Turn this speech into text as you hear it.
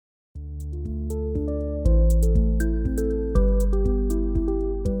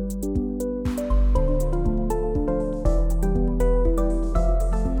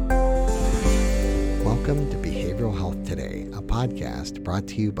podcast brought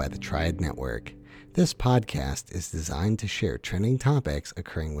to you by the Triad Network. This podcast is designed to share trending topics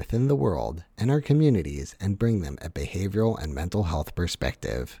occurring within the world and our communities and bring them a behavioral and mental health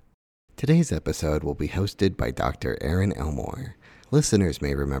perspective. Today's episode will be hosted by Dr. Erin Elmore. Listeners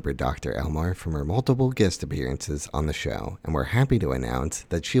may remember Dr. Elmore from her multiple guest appearances on the show, and we're happy to announce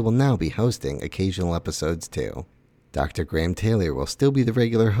that she will now be hosting occasional episodes too. Dr. Graham Taylor will still be the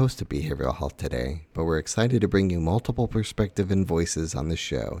regular host of Behavioral Health Today, but we're excited to bring you multiple perspectives and voices on the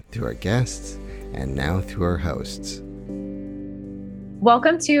show through our guests and now through our hosts.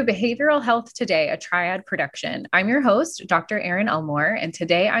 Welcome to Behavioral Health Today, a Triad production. I'm your host, Dr. Erin Elmore, and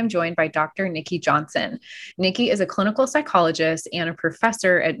today I'm joined by Dr. Nikki Johnson. Nikki is a clinical psychologist and a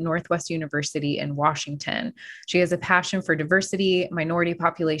professor at Northwest University in Washington. She has a passion for diversity, minority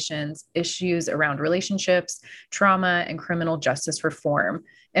populations, issues around relationships, trauma, and criminal justice reform.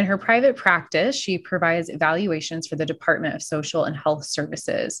 In her private practice, she provides evaluations for the Department of Social and Health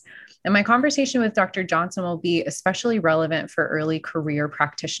Services. And my conversation with Dr. Johnson will be especially relevant for early career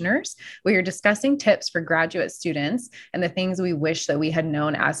practitioners. We are discussing tips for graduate students and the things we wish that we had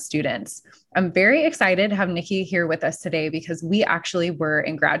known as students. I'm very excited to have Nikki here with us today because we actually were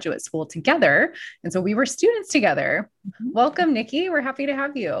in graduate school together. And so we were students together. Welcome, Nikki. We're happy to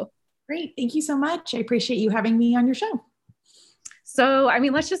have you. Great. Thank you so much. I appreciate you having me on your show. So,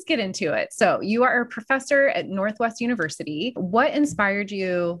 let's just get into it. So you are a professor at Northwest University. What inspired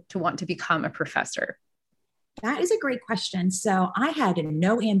you to want to become a professor? That is a great question. So I had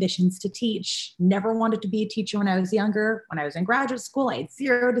no ambitions to teach, never wanted to be a teacher when I was younger. When I was in graduate school, I had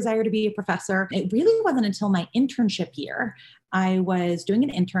zero desire to be a professor. It really wasn't until my internship year. I was doing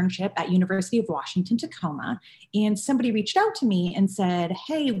an internship at University of Washington, Tacoma, and somebody reached out to me and said,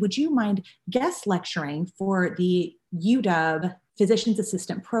 hey, would you mind guest lecturing for the UW Physician's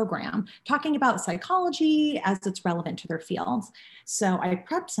Assistant Program, talking about psychology as it's relevant to their fields. So I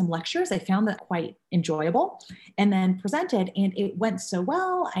prepped some lectures. I found that quite enjoyable and then presented, and it went so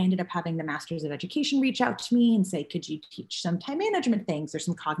well. I ended up having the Masters of Education reach out to me and say, could you teach some time management things or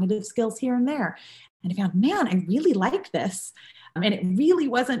some cognitive skills here and there? And I found, man, I really like this. And it really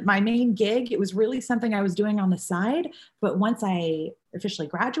wasn't my main gig. It was really something I was doing on the side. But once I officially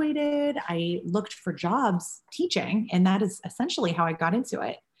graduated, I looked for jobs teaching, and that is essentially how I got into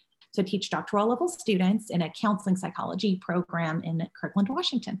it. So I teach doctoral level students in a counseling psychology program in Kirkland,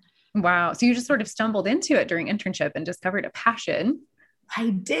 Washington. Wow. So you just sort of stumbled into it during internship and discovered a passion.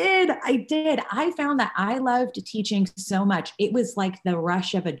 I did. I found that I loved teaching so much. It was like the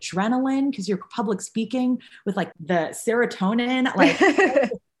rush of adrenaline because you're public speaking with like the serotonin, like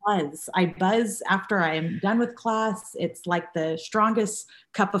I buzz after I'm done with class. It's like the strongest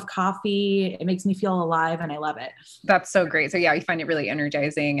cup of coffee. It makes me feel alive and I love it. That's so great. So yeah, you find it really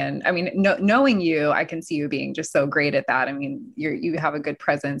energizing. And knowing you, I can see you being just so great at that. You have a good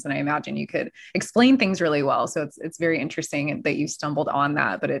presence and I imagine you could explain things really well. So it's very interesting that you stumbled on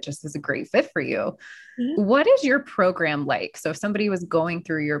that, but it just is a great fit for you. Mm-hmm. What is your program like? So if somebody was going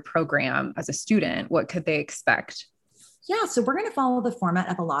through your program as a student, what could they expect? Yeah, so we're going to follow the format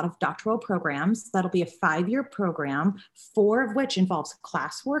of a lot of doctoral programs. That'll be a 5-year program, 4 of which involves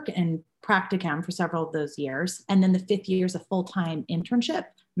classwork and practicum for several of those years. And then the 5th year is a full-time internship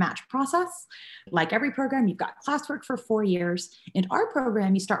match process. Like every program, you've got classwork for 4 years. In our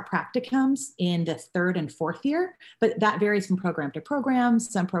program, you start practicums in the 3rd and 4th year, but that varies from program to program.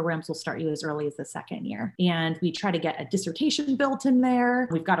 Some programs will start you as early as the 2nd year. And we try to get a dissertation built in there.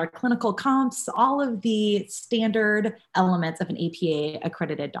 We've got our clinical comps, all of the standard elements of an APA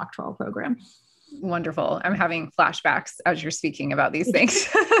accredited doctoral program. Wonderful. I'm having flashbacks as you're speaking about these things.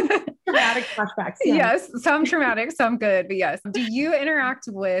 Traumatic flashbacks. Yeah. Yes, some traumatic, some good, but yes. Do you interact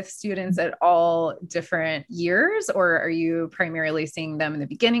with students at all different years, or are you primarily seeing them in the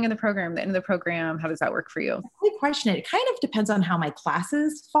beginning of the program, the end of the program? How does that work for you? Good question. It kind of depends on how my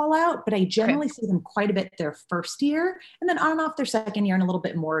classes fall out, but I generally see them quite a bit their 1st year and then on and off their 2nd year and a little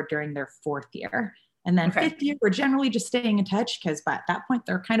bit more during their 4th year. And then 5th year, we're generally just staying in touch because at that point,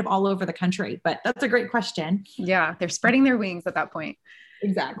 they're kind of all over the country. But that's a great question. Yeah, they're spreading their wings at that point.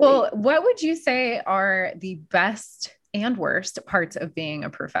 Exactly. Well, what would you say are the best and worst parts of being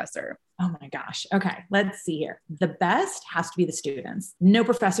a professor? Oh my gosh. Okay, let's see here. The best has to be the students. No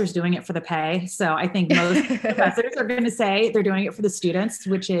professor's doing it for the pay. So I think most professors are going to say they're doing it for the students,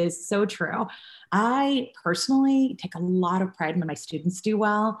 which is so true. I personally take a lot of pride when my students do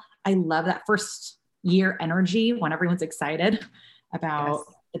well. I love that first year energy when everyone's excited about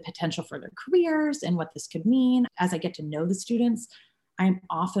the potential for their careers and what this could mean. As I get to know the students, I'm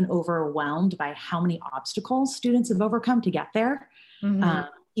often overwhelmed by how many obstacles students have overcome to get there. Mm-hmm.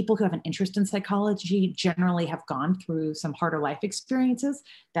 people who have an interest in psychology generally have gone through some harder life experiences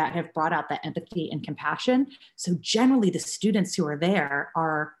that have brought out that empathy and compassion. So generally the students who are there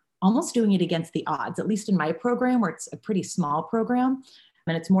are almost doing it against the odds, at least in my program, where it's a pretty small program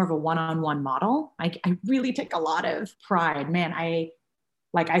and it's more of a one-on-one model. I really take a lot of pride. Man, I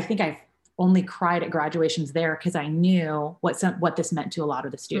think I've only cried at graduations there because I knew what this meant to a lot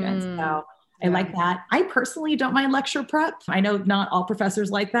of the students. So I like that. I personally don't mind lecture prep. I know not all professors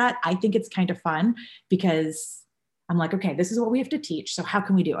like that. I think it's kind of fun because I'm like, okay, this is what we have to teach. So how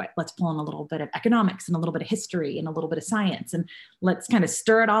can we do it? Let's pull in a little bit of economics and a little bit of history and a little bit of science, and let's kind of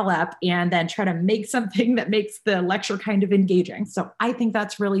stir it all up and then try to make something that makes the lecture kind of engaging. So I think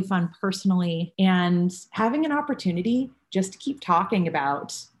that's really fun personally, and having an opportunity just to keep talking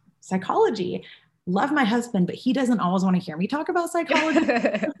about psychology. Love my husband, but he doesn't always want to hear me talk about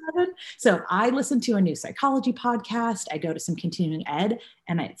psychology. So I listen to a new psychology podcast. I go to some continuing ed,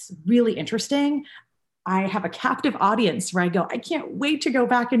 and it's really interesting. I have a captive audience where I go, I can't wait to go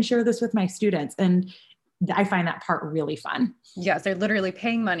back and share this with my students. And I find that part really fun. Yes, they're literally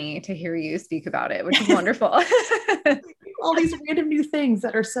paying money to hear you speak about it, which is wonderful. All these random new things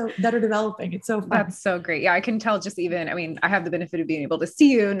that are developing. It's so fun. That's so great. Yeah, I can tell just even, I mean, I have the benefit of being able to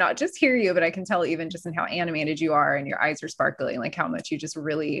see you, not just hear you, but I can tell even just in how animated you are and your eyes are sparkling, like how much you just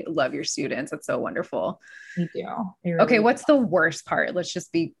really love your students. That's so wonderful. Thank you. Okay, what's the worst part? Let's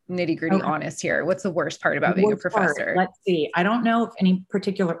just be nitty gritty honest here. What's the worst part about being a professor? Let's see. I don't know if any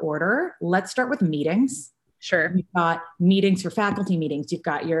particular order. Let's start with meetings. Sure. You've got meetings for faculty meetings. You've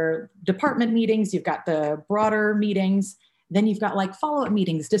got your department meetings. You've got the broader meetings. Then you've got like follow-up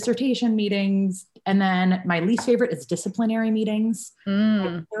meetings, dissertation meetings. And then my least favorite is disciplinary meetings.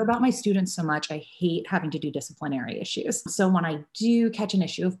 I care about my students so much. I hate having to do disciplinary issues. So when I do catch an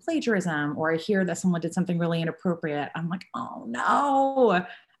issue of plagiarism, or I hear that someone did something really inappropriate, I'm like, oh no,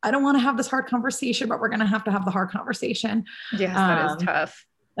 I don't want to have this hard conversation, but we're going to have the hard conversation. Yes, that is tough.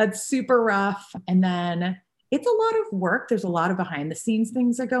 That's super rough. And then it's a lot of work. There's a lot of behind the scenes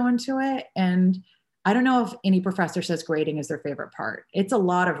things that go into it. And I don't know if any professor says grading is their favorite part. It's a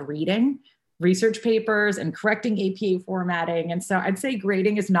lot of reading research papers and correcting APA formatting. And so I'd say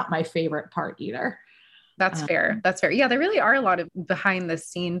grading is not my favorite part either. That's fair. That's fair. Yeah, there really are a lot of behind the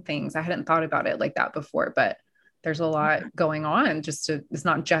scene things. I hadn't thought about it like that before, but there's a lot going on. It's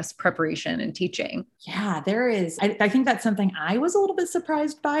not just preparation and teaching. Yeah, there is. I think that's something I was a little bit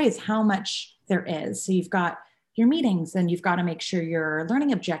surprised by, is how much there is. So you've got your meetings, and you've got to make sure your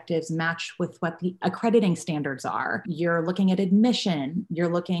learning objectives match with what the accrediting standards are. You're looking at admission. You're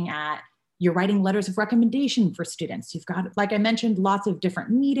writing letters of recommendation for students. You've got, like I mentioned, lots of different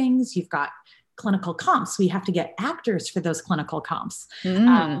meetings. You've got clinical comps. We have to get actors for those clinical comps.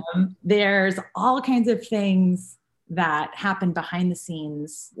 There's all kinds of things that happen behind the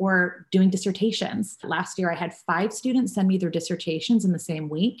scenes, or doing dissertations. Last year, I had 5 students send me their dissertations in the same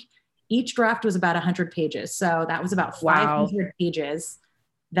week. Each draft was about 100 pages. So that was about 500 pages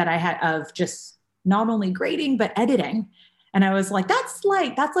that I had of just not only grading, but editing. And I was like, that's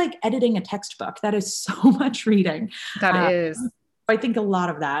like editing a textbook. That is so much reading. That is. I think a lot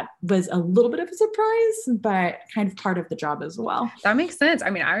of that was a little bit of a surprise, but kind of part of the job as well. That makes sense. I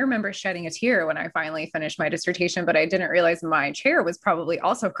mean, I remember shedding a tear when I finally finished my dissertation, but I didn't realize my chair was probably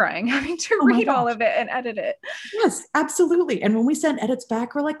also crying, having to read all of it and edit it. Yes, absolutely. And when we send edits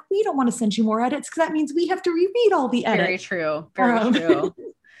back, we're like, we don't want to send you more edits because that means we have to reread all the edits. Very true. Very true.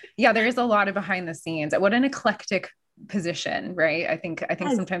 Yeah, there is a lot of behind the scenes. What an eclectic position, right? I think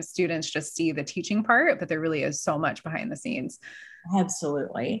sometimes students just see the teaching part, but there really is so much behind the scenes.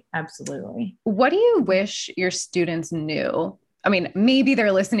 Absolutely. Absolutely. What do you wish your students knew? I mean, maybe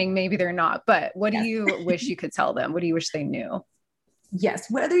they're listening, maybe they're not, but what do you wish you could tell them? What do you wish they knew?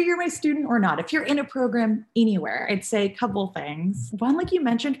 Yes, whether you're my student or not, if you're in a program anywhere, I'd say a couple things. One, like you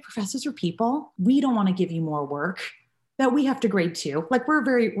mentioned, professors are people. We don't want to give you more work that we have to grade too. Like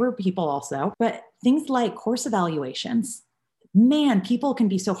we're people also, but things like course evaluations, man, people can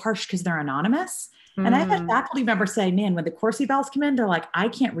be so harsh because they're anonymous. And I've had faculty members say, man, when the course evals come in, they're like, I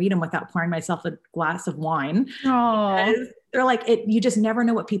can't read them without pouring myself a glass of wine. They're like, you just never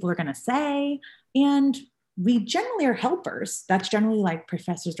know what people are going to say. And we generally are helpers. That's generally like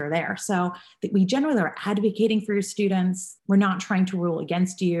professors are there. So that we generally are advocating for your students. We're not trying to rule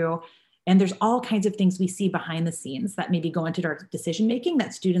against you. And there's all kinds of things we see behind the scenes that maybe go into our decision-making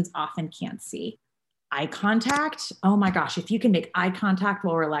that students often can't see. Eye contact. Oh my gosh. If you can make eye contact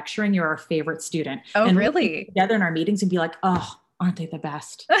while we're lecturing, you're our favorite student. Oh, and really? Together in our meetings and be like, oh, aren't they the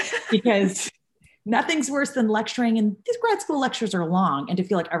best? Because Nothing's worse than lecturing, and these grad school lectures are long, and to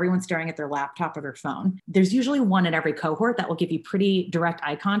feel like everyone's staring at their laptop or their phone. There's usually one in every cohort that will give you pretty direct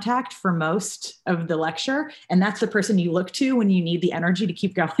eye contact for most of the lecture. And that's the person you look to when you need the energy to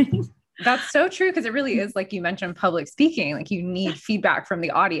keep going. That's so true. Cause it really is, like you mentioned, public speaking, like you need feedback from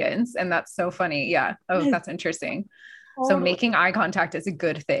the audience. And that's so funny. Yeah. Oh, that's interesting. So making eye contact is a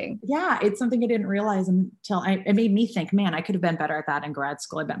good thing. Yeah. It's something I didn't realize until it made me think, man, I could have been better at that in grad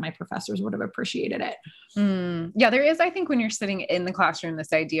school. I bet my professors would have appreciated it. Yeah, there is, I think, when you're sitting in the classroom,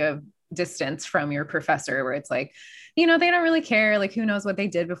 this idea of distance from your professor where it's like, they don't really care. Like, who knows what they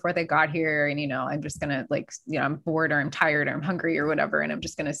did before they got here. And, I'm just going to I'm bored or I'm tired or I'm hungry or whatever. And I'm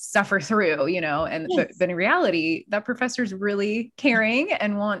just going to suffer through, and Yes. but in reality, that professor's really caring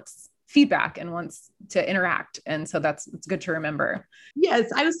and wants feedback and wants to interact. And so it's good to remember. Yes.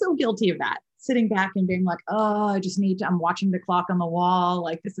 I was so guilty of that. Sitting back and being like, oh, I'm watching the clock on the wall.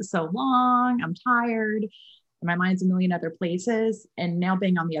 Like, this is so long. I'm tired. And my mind's a million other places. And now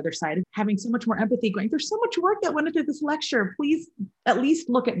being on the other side of having so much more empathy, going, there's so much work that went into this lecture. Please at least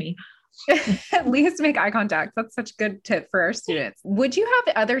look at me. At least make eye contact. That's such a good tip for our students. Would you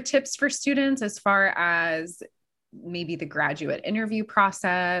have other tips for students as far as maybe the graduate interview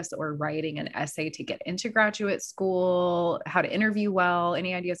process or writing an essay to get into graduate school, how to interview well?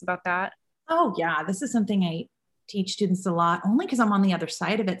 Any ideas about that? Oh, yeah. This is something I teach students a lot, only because I'm on the other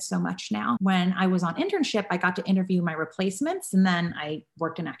side of it so much now. When I was on internship, I got to interview my replacements. And then I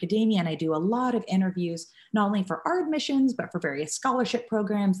worked in academia and I do a lot of interviews, not only for our admissions, but for various scholarship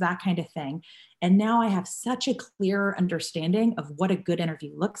programs, that kind of thing. And now I have such a clear understanding of what a good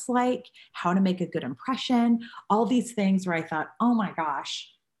interview looks like, how to make a good impression, all these things where I thought, oh my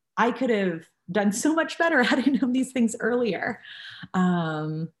gosh, I could have done so much better had I known these things earlier.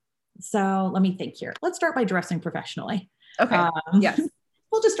 So let me think here. Let's start by dressing professionally. Okay. Yes.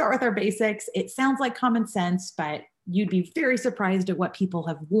 We'll just start with our basics. It sounds like common sense, but you'd be very surprised at what people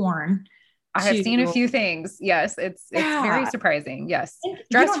have worn. I have seen a few things. Yes. It's very surprising. Yes.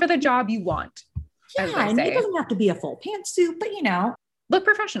 Dress for the job you want. Yeah. And it doesn't have to be a full pantsuit, but look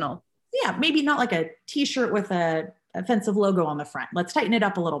professional. Yeah. Maybe not like a t-shirt with a offensive logo on the front. Let's tighten it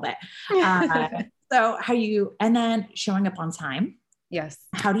up a little bit. And then showing up on time. Yes.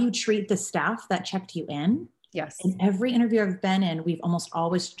 How do you treat the staff that checked you in? Yes. In every interview I've been in, we've almost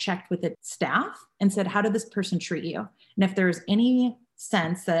always checked with the staff and said, how did this person treat you? And if there's any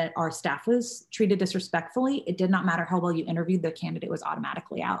sense that our staff was treated disrespectfully, it did not matter how well you interviewed, the candidate was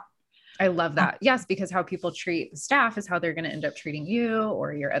automatically out. I love that. Yes, because how people treat staff is how they're going to end up treating you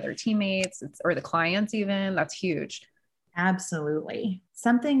or your other teammates or the clients even. That's huge. Absolutely.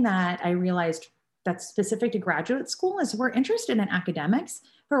 Something that I realized that's specific to graduate school is we're interested in academics,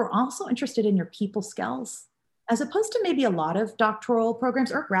 but we're also interested in your people skills. As opposed to maybe a lot of doctoral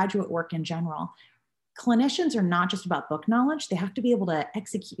programs or graduate work in general, clinicians are not just about book knowledge, they have to be able to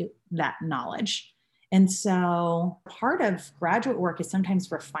execute that knowledge. And so part of graduate work is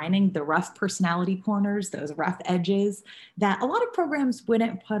sometimes refining the rough personality corners, those rough edges that a lot of programs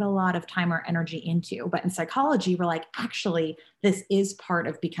wouldn't put a lot of time or energy into. But in psychology, we're like, actually, this is part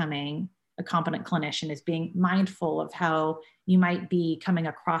of becoming a competent clinician, is being mindful of how you might be coming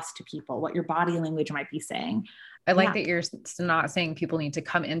across to people, what your body language might be saying. I like that you're not saying people need to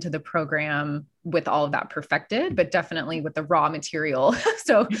come into the program with all of that perfected, but definitely with the raw material.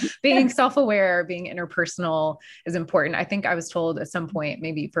 So being self-aware, being interpersonal is important. I think I was told at some point,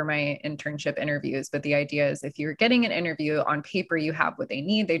 maybe for my internship interviews, but the idea is if you're getting an interview on paper, you have what they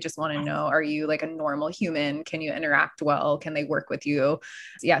need. They just want to know, are you like a normal human? Can you interact well? Can they work with you?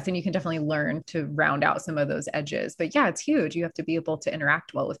 Yes. And you can definitely learn to round out some of those edges, but yeah, it's huge. You have to be able to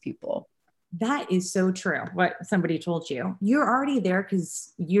interact well with people. That is so true. What somebody told you, you're already there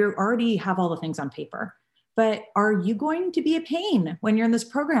because you already have all the things on paper, but are you going to be a pain when you're in this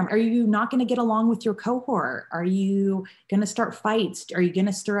program? Are you not going to get along with your cohort? Are you going to start fights? Are you going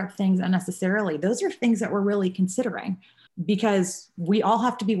to stir up things unnecessarily? Those are things that we're really considering because we all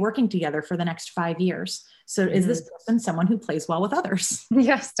have to be working together for the next 5 years. So is this person someone who plays well with others?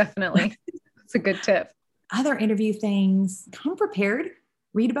 Yes, definitely. That's a good tip. Other interview things, come prepared.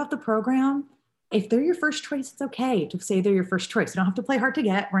 Read about the program. If they're your first choice, it's okay to say they're your first choice. You don't have to play hard to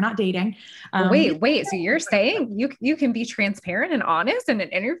get. We're not dating. Wait. So you're saying you can be transparent and honest in an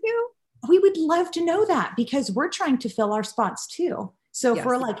interview? We would love to know that because we're trying to fill our spots too. So if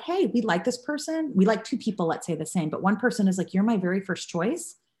we're like, hey, we like this person. We like two people, let's say the same, but one person is like, you're my very first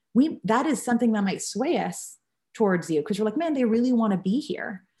choice. that is something that might sway us towards you because you're like, man, they really want to be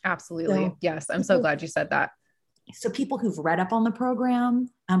here. Absolutely. So, yes. I'm so glad you said that. So people who've read up on the program,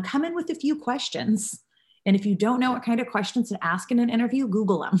 come in with a few questions. And if you don't know what kind of questions to ask in an interview,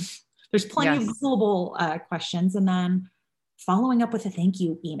 Google them There's plenty of global questions. And then following up with a thank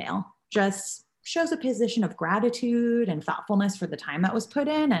you email just shows a position of gratitude and thoughtfulness for the time that was put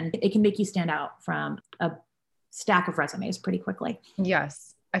in. And it can make you stand out from a stack of resumes pretty quickly.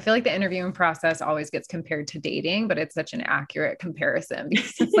 Yes. I feel like the interviewing process always gets compared to dating, but it's such an accurate comparison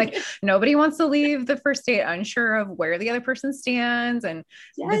because it's like nobody wants to leave the first date unsure of where the other person stands, and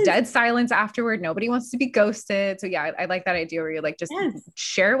the dead silence afterward. Nobody wants to be ghosted. So yeah, I like that idea where you're like, just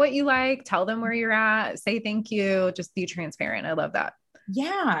share what you like, tell them where you're at, say thank you, just be transparent. I love that.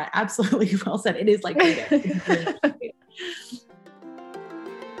 Yeah, absolutely. Well said. It is like,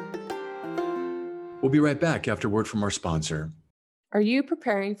 we'll be right back after word from our sponsor. Are you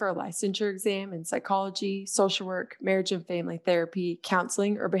preparing for a licensure exam in psychology, social work, marriage and family therapy,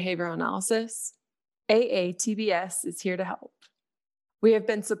 counseling, or behavioral analysis? AATBS is here to help. We have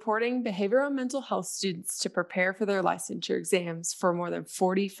been supporting behavioral and mental health students to prepare for their licensure exams for more than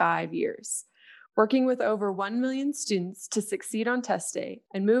 45 years, working with over 1 million students to succeed on test day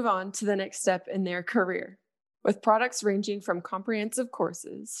and move on to the next step in their career. With products ranging from comprehensive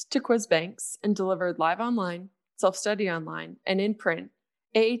courses to quiz banks and delivered live online, self-study online, and in print,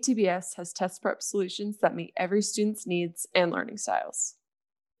 AATBS has test prep solutions that meet every student's needs and learning styles.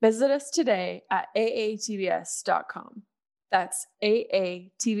 Visit us today at aatbs.com. That's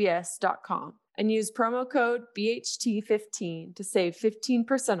aatbs.com, and use promo code BHT15 to save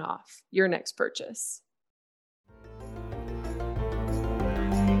 15% off your next purchase.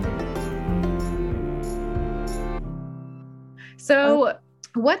 So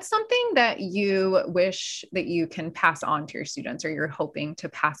what's something that you wish that you can pass on to your students, or you're hoping to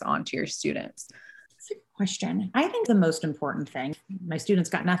pass on to your students? That's a good question. I think the most important thing, my students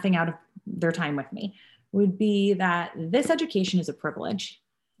got nothing out of their time with me, would be that this education is a privilege.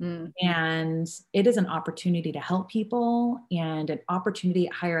 And it is an opportunity to help people, and an opportunity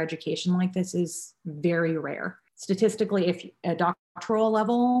at higher education like this is very rare. Statistically, if a doctoral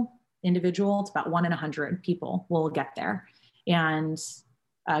level individual, it's about 1 in 100 people will get there. And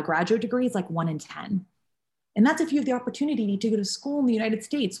a graduate degree is like 1 in 10. And that's if you have the opportunity to go to school in the United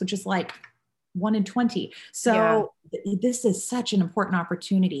States, which is like 1 in 20. So this is such an important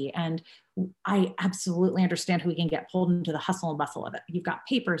opportunity. And I absolutely understand how we can get pulled into the hustle and bustle of it. You've got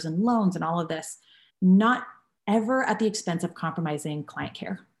papers and loans and all of this, not ever at the expense of compromising client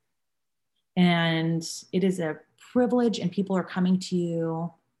care. And it is a privilege, and people are coming to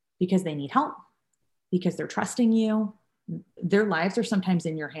you because they need help, because they're trusting you. Their lives are sometimes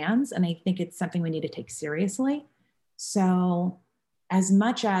in your hands. And I think it's something we need to take seriously. So as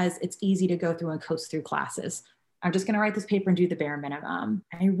much as it's easy to go through and coast through classes, I'm just going to write this paper and do the bare minimum.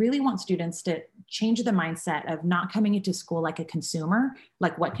 I really want students to change the mindset of not coming into school like a consumer,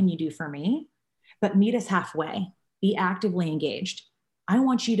 like what can you do for me, but meet us halfway, be actively engaged. I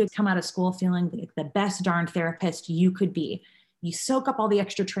want you to come out of school feeling like the best darn therapist you could be. You soak up all the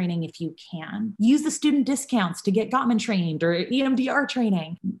extra training if you can. Use the student discounts to get Gottman trained or EMDR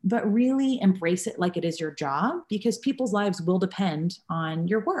training, but really embrace it like it is your job, because people's lives will depend on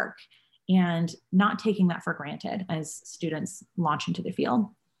your work, and not taking that for granted as students launch into the field.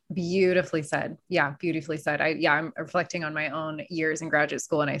 Beautifully said. Yeah. Beautifully said. I'm reflecting on my own years in graduate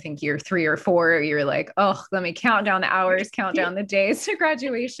school. And I think year 3 or 4, you're like, oh, let me count down the hours, count down the days to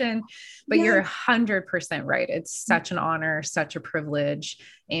graduation. But you're 100% right. It's such an honor, such a privilege.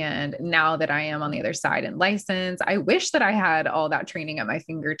 And now that I am on the other side and licensed, I wish that I had all that training at my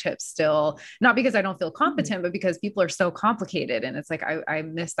fingertips still, not because I don't feel competent, but because people are so complicated. And it's like, I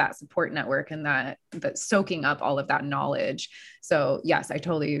miss that support network and that soaking up all of that knowledge. So yes, I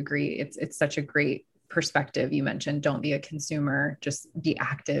totally agree. It's such a great perspective. You mentioned, don't be a consumer, just be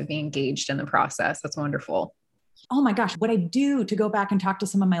active, be engaged in the process. That's wonderful. Oh my gosh, what I do to go back and talk to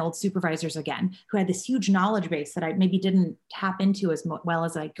some of my old supervisors again, who had this huge knowledge base that I maybe didn't tap into as well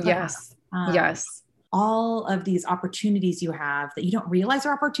as I could. Yes. Yes. All of these opportunities you have that you don't realize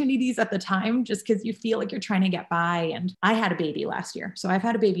are opportunities at the time, just because you feel like you're trying to get by. And I had a baby last year. So I've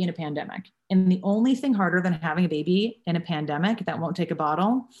had a baby in a pandemic. And the only thing harder than having a baby in a pandemic that won't take a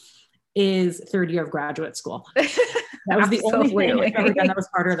bottle is 3rd year of graduate school. That was the only thing I've ever done that was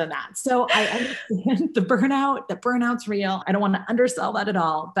harder than that. So I understand the burnout's real. I don't want to undersell that at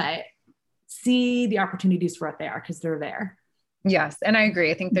all, but see the opportunities for what they are, because they're there. Yes. And I agree.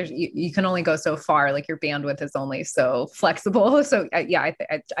 I think you can only go so far, like your bandwidth is only so flexible. So I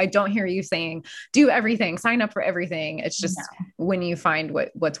don't hear you saying, do everything, sign up for everything. It's just when you find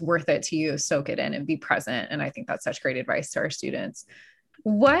what's worth it to you, soak it in and be present. And I think that's such great advice to our students.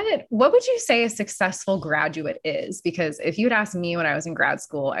 What would you say a successful graduate is? Because if you'd asked me when I was in grad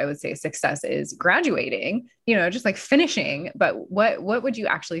school, I would say success is graduating, just like finishing. But what would you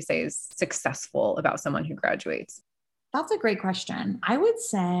actually say is successful about someone who graduates? That's a great question. I would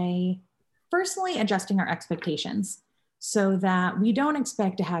say, firstly, adjusting our expectations so that we don't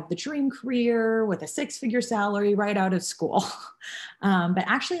expect to have the dream career with a 6-figure salary right out of school, but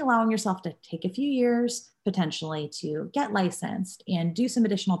actually allowing yourself to take a few years potentially to get licensed and do some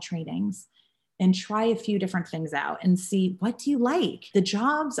additional trainings and try a few different things out and see, what do you like? The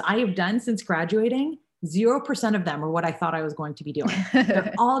jobs I have done since graduating, 0% of them are what I thought I was going to be doing.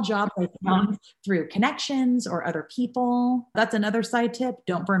 They're all jobs I found through connections or other people. That's another side tip.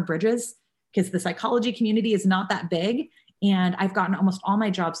 Don't burn bridges, because the psychology community is not that big. And I've gotten almost all my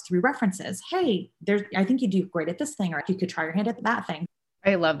jobs through references. Hey, I think you do great at this thing, or you could try your hand at that thing.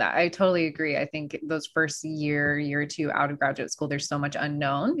 I love that. I totally agree. I think those first year or two out of graduate school, there's so much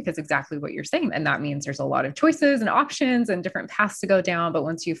unknown, because exactly what you're saying. And that means there's a lot of choices and options and different paths to go down. But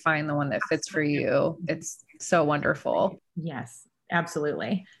once you find the one that fits for you, it's so wonderful. Yes,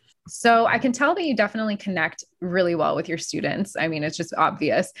 absolutely. So I can tell that you definitely connect really well with your students. I mean, it's just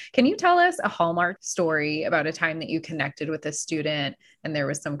obvious. Can you tell us a Hallmark story about a time that you connected with a student and there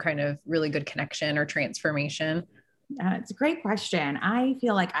was some kind of really good connection or transformation? It's a great question. I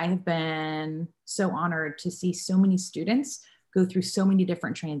feel like I have been so honored to see so many students go through so many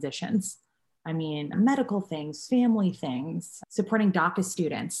different transitions. I mean, medical things, family things, supporting DACA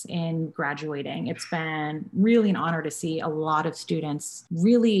students in graduating. It's been really an honor to see a lot of students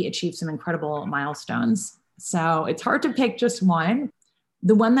really achieve some incredible milestones. So it's hard to pick just one.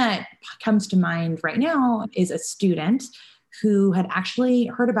 The one that comes to mind right now is a student who had actually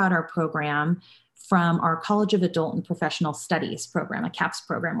heard about our program from our College of Adult and Professional Studies program, a CAPS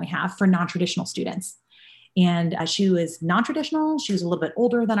program we have for non-traditional students. And she was non-traditional. She was a little bit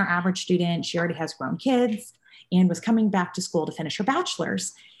older than our average student. She already has grown kids and was coming back to school to finish her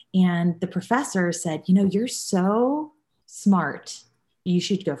bachelor's. And the professor said, you're so smart. You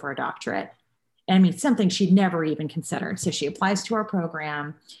should go for a doctorate. I mean, something she'd never even considered. So she applies to our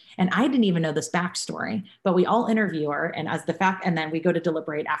program. And I didn't even know this backstory, but we all interview her. And then we go to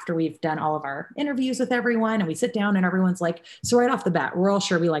deliberate after we've done all of our interviews with everyone. And we sit down and everyone's like, so right off the bat, we're all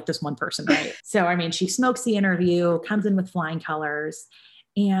sure we like this one person, right? So, I mean, she smokes the interview, comes in with flying colors.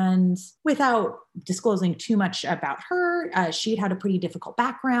 And without disclosing too much about her, she'd had a pretty difficult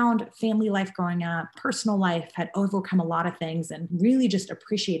background, family life growing up, personal life, had overcome a lot of things, and really just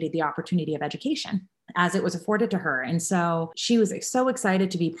appreciated the opportunity of education as it was afforded to her. And so she was so excited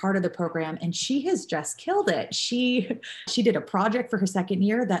to be part of the program, and she has just killed it. She did a project for her second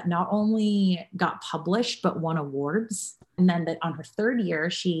year that not only got published, but won awards. And then on her third year,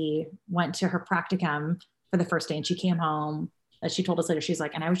 she went to her practicum for the first day, and she came home. She told us later, she's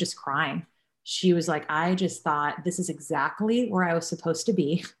like, and I was just crying. She was like, I just thought, this is exactly where I was supposed to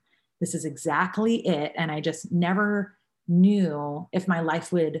be. This is exactly it. And I just never knew if my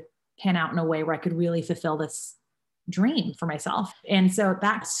life would pan out in a way where I could really fulfill this dream for myself. And so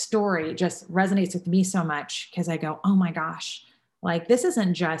that story just resonates with me so much, because I go, oh my gosh, like this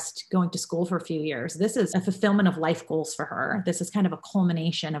isn't just going to school for a few years. This is a fulfillment of life goals for her. This is kind of a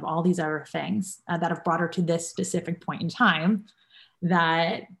culmination of all these other things that have brought her to this specific point in time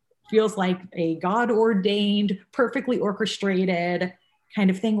that feels like a God-ordained, perfectly orchestrated kind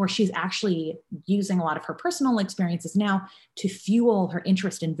of thing, where she's actually using a lot of her personal experiences now to fuel her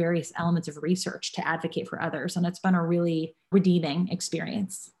interest in various elements of research to advocate for others. And it's been a really redeeming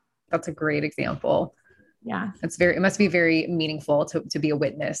experience. That's a great example. Yeah. It must be very meaningful to be a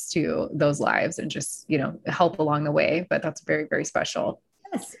witness to those lives and just, help along the way. But that's very, very special.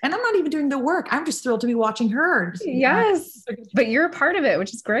 Yes. And I'm not even doing the work. I'm just thrilled to be watching her. Yes. But you're a part of it,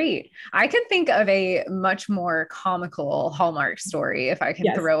 which is great. I can think of a much more comical Hallmark story if I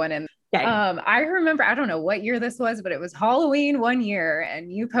can throw it in. Okay. I remember, I don't know what year this was, but it was Halloween one year,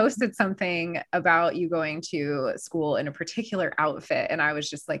 and you posted something about you going to school in a particular outfit. And I was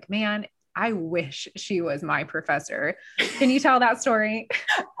just like, man, I wish she was my professor. Can you tell that story?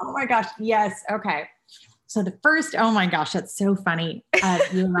 Oh my gosh. Yes. Okay. So oh my gosh, that's so funny.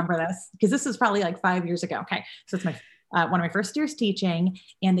 You remember this? Because this is probably like 5 years ago. Okay. So it's one of my first years teaching,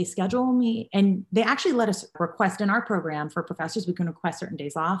 and they schedule me, and they actually let us request in our program for professors, we can request certain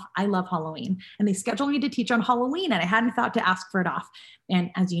days off. I love Halloween, and they scheduled me to teach on Halloween, and I hadn't thought to ask for it off.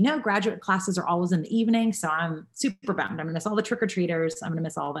 And as you know, graduate classes are always in the evening. So I'm super bummed. I'm going to miss all the trick-or-treaters. I'm going to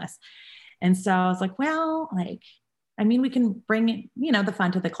miss all this. And so I was like, well, we can bring, the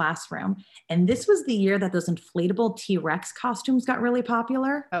fun to the classroom. And this was the year that those inflatable T-Rex costumes got really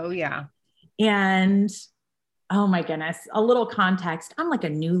popular. Oh yeah. And Oh my goodness. A little context. I'm like a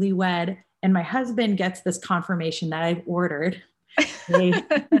newlywed and my husband gets this confirmation that I've ordered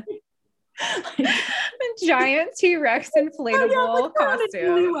giant T-Rex inflatable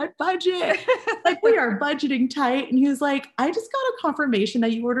costume. Like, budget. Like we are budgeting tight. And he was like, I just got a confirmation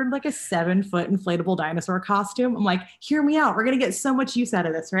that you ordered like a 7-foot inflatable dinosaur costume. I'm like, hear me out. We're going to get so much use out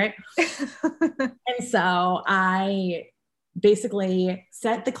of this, right? And so I basically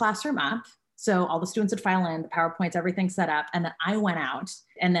set the classroom up. So all the students would file in, the PowerPoints, everything set up. And then I went out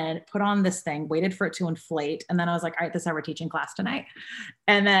and then put on this thing, waited for it to inflate. And then I was like, all right, this is how we're teaching class tonight.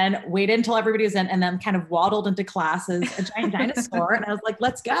 And then waited until everybody was in and then kind of waddled into class as a giant dinosaur. And I was like,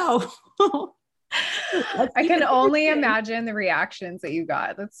 let's go. I can only imagine the reactions that you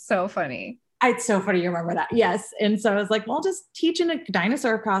got. That's so funny. It's so funny you remember that. Yes. And so I was like, well, just teach in a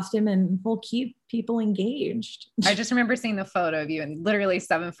dinosaur costume and we'll keep people engaged. I just remember seeing the photo of you and literally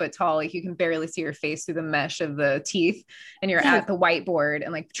 7 foot tall. Like you can barely see your face through the mesh of the teeth. And you're at the whiteboard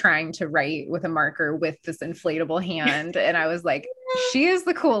and like trying to write with a marker with this inflatable hand. And I was like, she is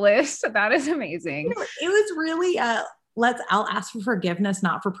the coolest. That is amazing. It was really, I'll ask for forgiveness,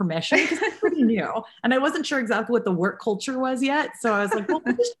 not for permission, because it's pretty new. And I wasn't sure exactly what the work culture was yet. So I was like, well,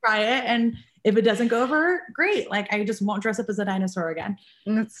 let's just try it. And if it doesn't go over, great. Like I just won't dress up as a dinosaur again.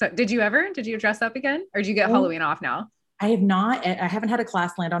 So, did you dress up again? Or did you get Halloween off now? I have not. I haven't had a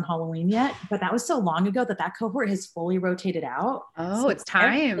class land on Halloween yet, but that was so long ago that cohort has fully rotated out. Oh, so it's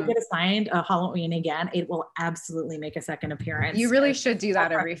time. If I get assigned a Halloween again, it will absolutely make a second appearance. You really should do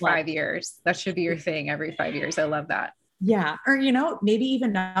that every 5 years. That should be your thing every 5 years. I love that. Yeah. Or, maybe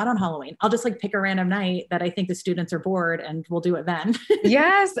even not on Halloween. I'll just like pick a random night that I think the students are bored and we'll do it then.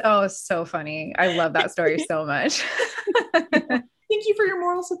 Yes. Oh, so funny. I love that story so much. Thank you for your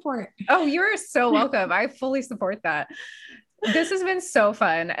moral support. Oh, you're so welcome. I fully support that. This has been so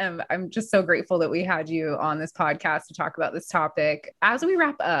fun. And I'm just so grateful that we had you on this podcast to talk about this topic. As we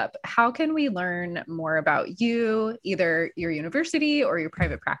wrap up, how can we learn more about you, either your university or your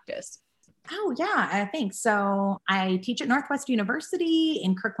private practice? Oh, yeah, thanks. So I teach at Northwest University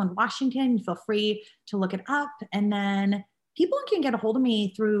in Kirkland, Washington. Feel free to look it up. And then people can get a hold of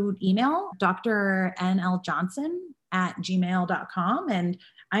me through email, drnljohnson@gmail.com. And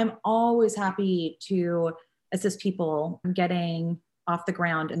I'm always happy to assist people getting off the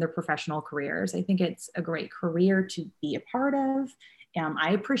ground in their professional careers. I think it's a great career to be a part of.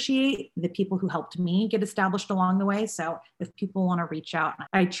 I appreciate the people who helped me get established along the way. So if people want to reach out,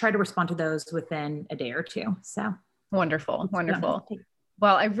 I try to respond to those within a day or two. So wonderful. Wonderful.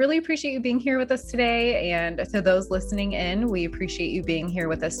 Well, I really appreciate you being here with us today. And to those listening in, we appreciate you being here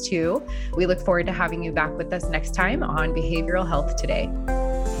with us too. We look forward to having you back with us next time on Behavioral Health Today.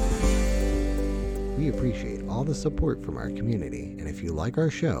 We appreciate all the support from our community, and if you like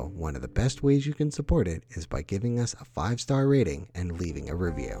our show, one of the best ways you can support it is by giving us a 5-star rating and leaving a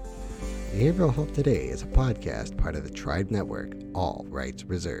review. Behavioral Health Today is a podcast part of the Tribe Network, all rights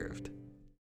reserved.